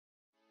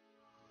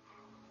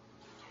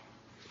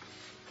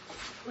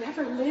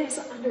Whoever lives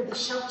under the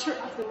shelter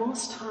of the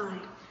Most High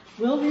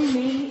will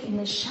remain in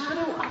the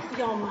shadow of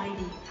the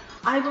Almighty.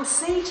 I will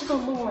say to the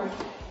Lord,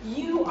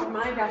 you are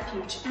my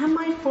refuge and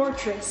my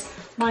fortress,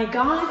 my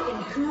God in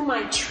whom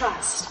I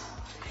trust.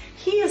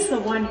 He is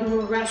the one who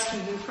will rescue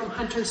you from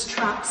hunters'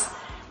 traps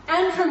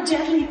and from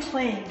deadly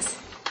plagues.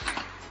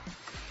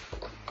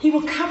 He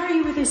will cover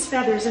you with his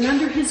feathers, and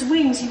under his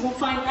wings you will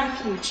find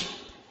refuge.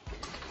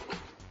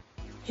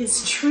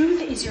 His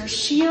truth is your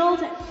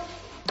shield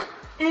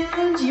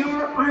and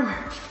your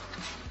armor.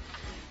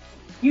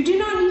 You do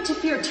not need to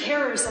fear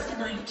terrors of the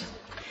night,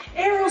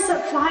 arrows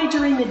that fly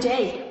during the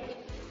day,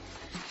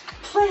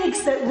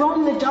 plagues that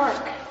roam the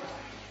dark,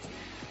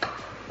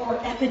 or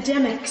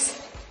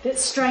epidemics that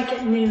strike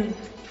at noon.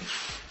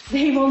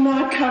 They will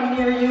not come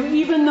near you,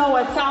 even though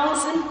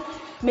 1,000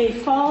 may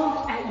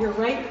fall at your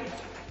right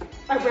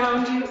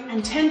around you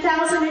and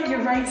 10,000 at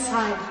your right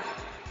side.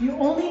 You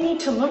only need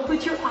to look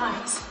with your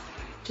eyes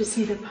to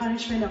see the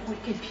punishment of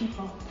wicked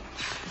people.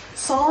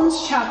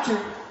 Psalms chapter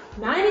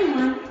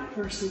 91,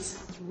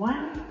 verses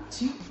 1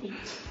 to 8.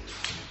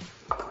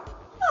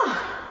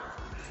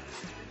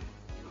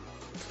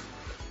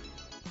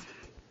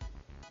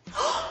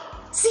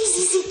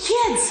 ZZZ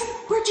kids,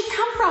 where'd you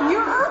come from?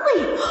 You're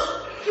early.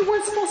 You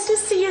weren't supposed to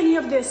see any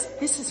of this.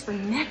 This is for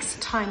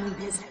next time you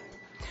visit.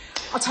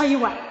 I'll tell you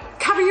what,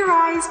 cover your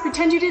eyes,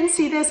 pretend you didn't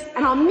see this,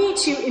 and I'll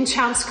meet you in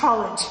Champs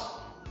College.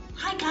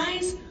 Hi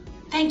guys,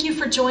 thank you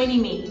for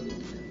joining me.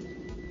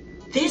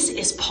 This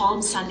is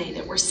Palm Sunday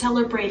that we're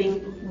celebrating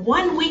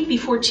 1 week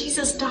before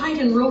Jesus died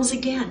and rose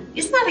again.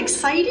 Isn't that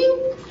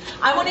exciting?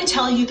 I want to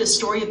tell you the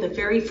story of the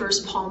very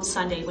first Palm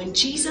Sunday when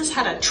Jesus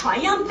had a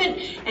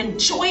triumphant and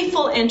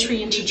joyful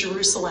entry into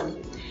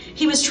Jerusalem.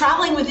 He was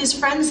traveling with his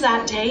friends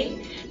that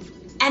day,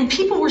 and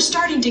people were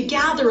starting to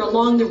gather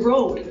along the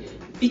road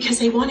because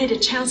they wanted a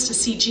chance to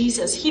see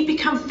Jesus. He'd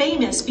become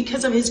famous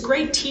because of his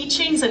great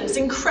teachings and his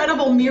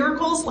incredible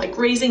miracles, like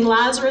raising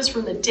Lazarus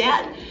from the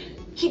dead.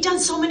 He'd done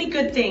so many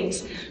good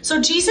things.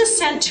 So Jesus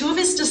sent 2 of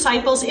his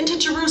disciples into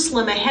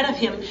Jerusalem ahead of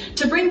him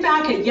to bring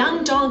back a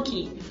young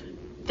donkey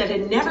that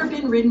had never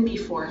been ridden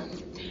before.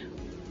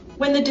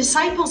 When the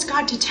disciples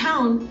got to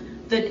town,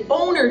 the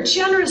owner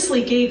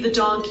generously gave the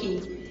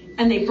donkey,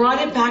 and they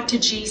brought it back to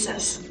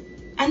Jesus.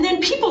 And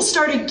then people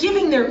started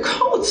giving their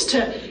coats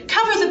to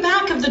cover the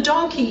back of the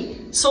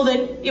donkey so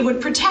that it would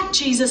protect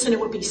Jesus and it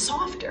would be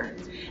softer.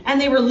 And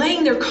they were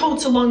laying their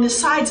coats along the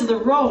sides of the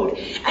road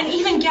and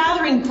even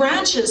gathering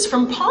branches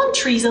from palm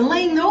trees and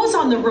laying those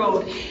on the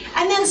road.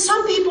 And then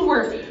some people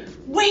were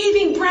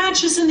waving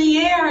branches in the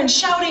air and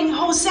shouting,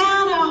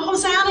 Hosanna,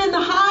 Hosanna in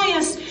the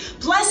highest.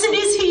 Blessed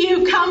is he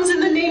who comes in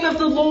the name of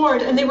the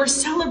Lord. And they were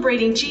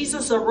celebrating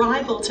Jesus'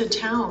 arrival to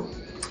town.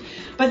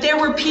 But there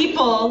were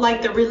people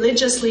like the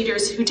religious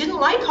leaders who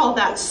didn't like all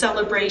that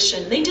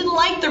celebration. They didn't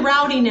like the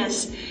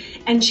rowdiness.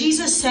 And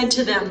Jesus said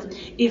to them,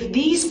 if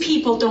these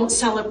people don't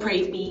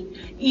celebrate me,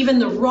 even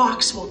the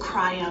rocks will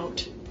cry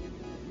out.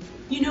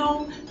 You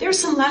know, there's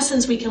some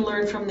lessons we can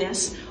learn from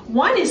this.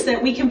 One is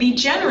that we can be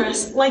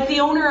generous like the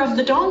owner of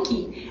the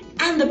donkey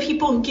and the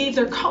people who gave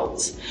their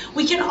coats.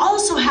 We can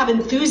also have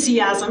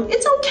enthusiasm.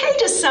 It's okay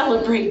to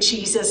celebrate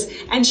Jesus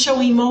and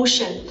show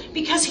emotion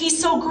because he's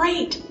so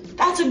great.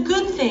 That's a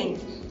good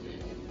thing.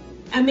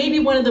 And maybe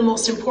one of the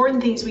most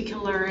important things we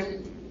can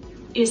learn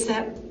is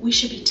that we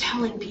should be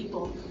telling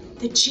people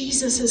that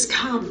Jesus has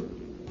come,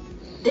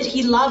 that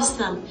he loves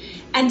them,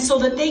 and so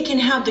that they can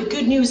have the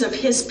good news of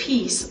his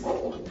peace.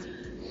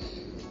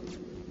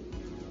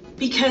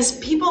 Because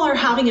people are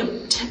having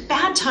a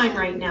bad time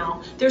right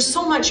now. There's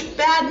so much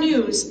bad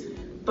news,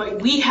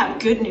 but we have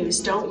good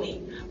news, don't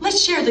we?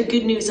 Let's share the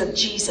good news of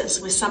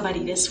Jesus with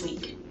somebody this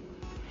week.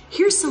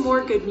 Here's some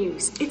more good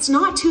news. It's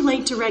not too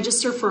late to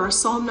register for our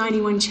Psalm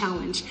 91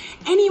 challenge.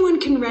 Anyone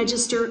can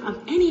register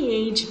of any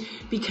age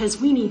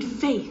because we need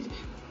faith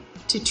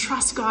to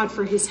trust God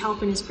for his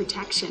help and his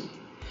protection.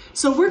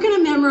 So we're going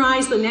to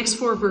memorize the next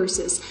 4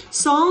 verses.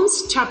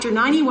 Psalms chapter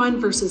 91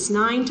 verses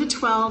 9 to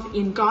 12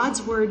 in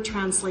God's Word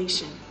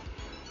translation.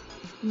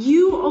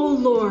 You, O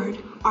Lord,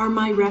 are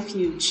my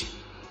refuge.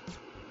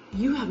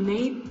 You have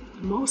made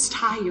the Most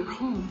High your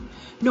home.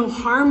 No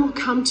harm will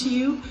come to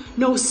you.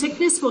 No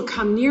sickness will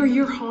come near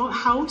your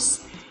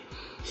house.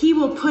 He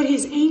will put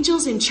his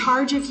angels in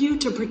charge of you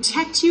to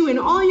protect you in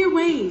all your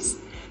ways.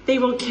 They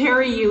will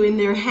carry you in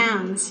their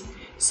hands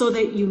so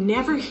that you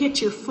never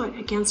hit your foot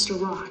against a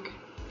rock.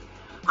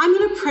 I'm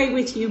going to pray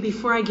with you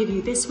before I give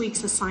you this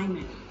week's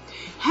assignment.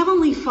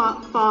 Heavenly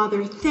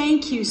Father,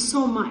 thank you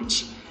so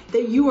much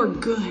that you are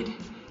good,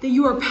 that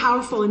you are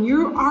powerful, and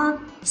you're our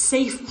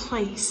safe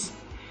place.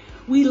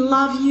 We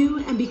love you,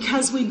 and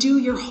because we do,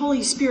 your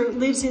Holy Spirit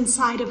lives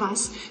inside of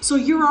us. So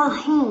you're our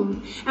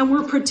home, and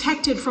we're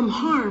protected from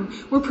harm.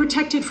 We're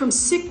protected from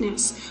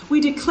sickness. We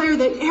declare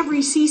that every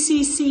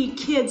CCC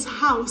kid's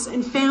house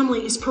and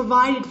family is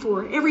provided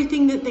for,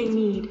 everything that they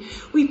need.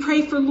 We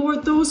pray for,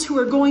 Lord, those who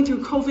are going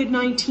through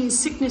COVID-19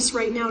 sickness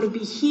right now to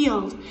be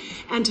healed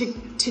and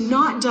to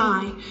not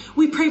die.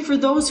 We pray for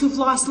those who've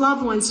lost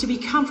loved ones to be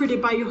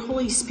comforted by your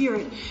Holy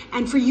Spirit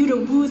and for you to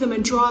woo them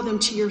and draw them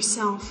to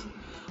yourself.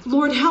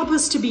 Lord, help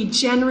us to be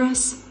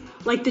generous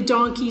like the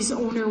donkey's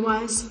owner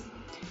was,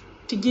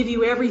 to give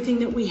you everything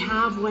that we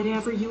have,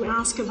 whatever you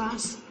ask of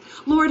us.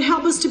 Lord,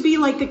 help us to be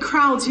like the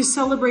crowds who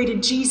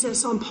celebrated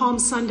Jesus on Palm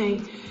Sunday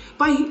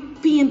by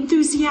being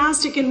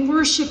enthusiastic and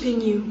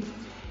worshiping you.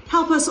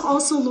 Help us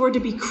also, Lord, to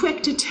be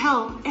quick to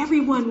tell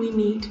everyone we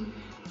meet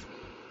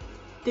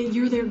that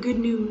you're their good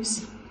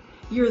news.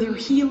 You're their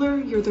healer,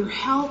 you're their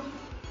help,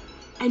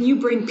 and you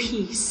bring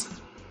peace.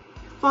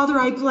 Father,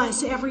 I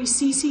bless every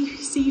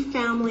CCC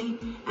family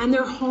and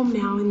their home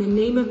now in the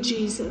name of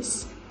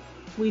Jesus.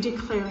 We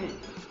declare it.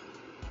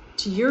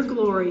 To your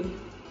glory,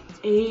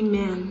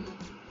 amen.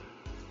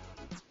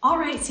 All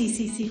right,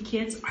 CCC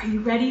kids, are you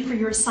ready for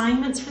your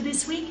assignments for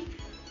this week?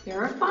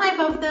 There are 5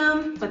 of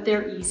them, but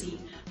they're easy.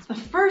 The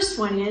first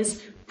one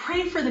is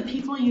pray for the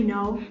people you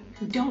know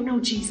who don't know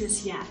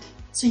Jesus yet,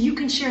 so you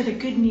can share the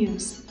good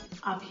news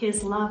of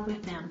his love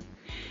with them.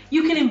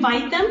 You can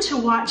invite them to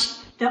watch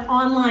the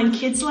online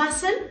kids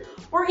lesson,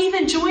 or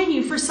even join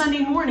you for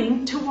Sunday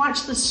morning to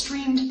watch the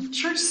streamed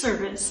church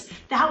service.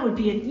 That would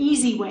be an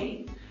easy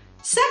way.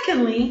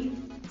 Secondly,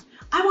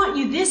 I want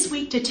you this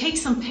week to take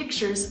some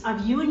pictures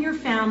of you and your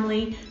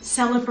family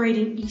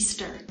celebrating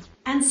Easter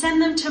and send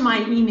them to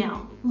my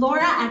email,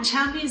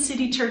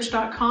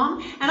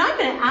 laura@championcitychurch.com, and I'm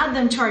going to add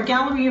them to our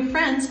gallery of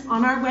friends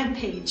on our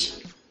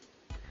webpage.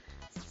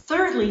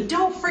 Thirdly,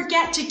 don't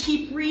forget to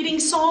keep reading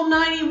Psalm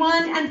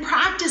 91 and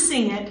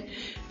practicing it.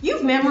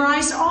 You've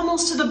memorized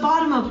almost to the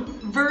bottom of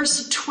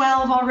verse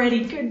 12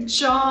 already. Good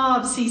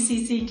job,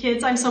 CCC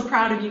kids. I'm so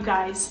proud of you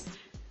guys.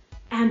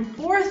 And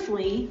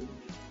fourthly,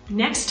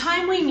 next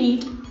time we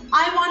meet,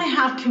 I want to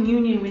have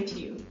communion with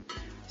you.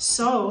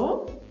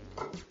 So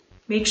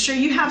make sure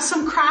you have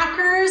some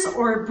crackers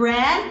or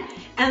bread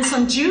and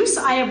some juice.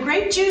 I have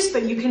grape juice,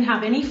 but you can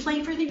have any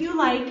flavor that you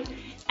like.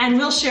 And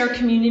we'll share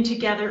communion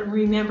together and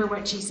remember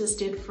what Jesus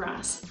did for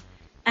us.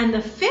 And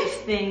the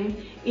 5th thing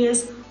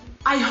is,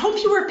 I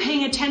hope you were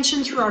paying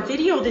attention through our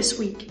video this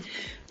week,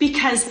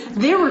 because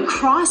there were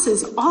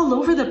crosses all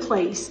over the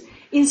place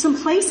in some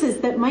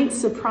places that might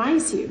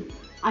surprise you.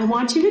 I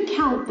want you to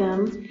count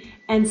them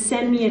and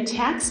send me a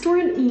text or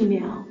an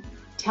email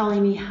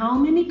telling me how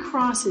many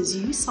crosses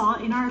you saw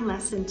in our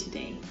lesson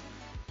today.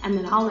 And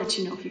then I'll let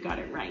you know if you got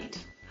it right.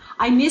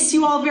 I miss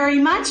you all very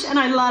much and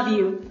I love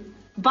you.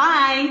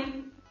 Bye.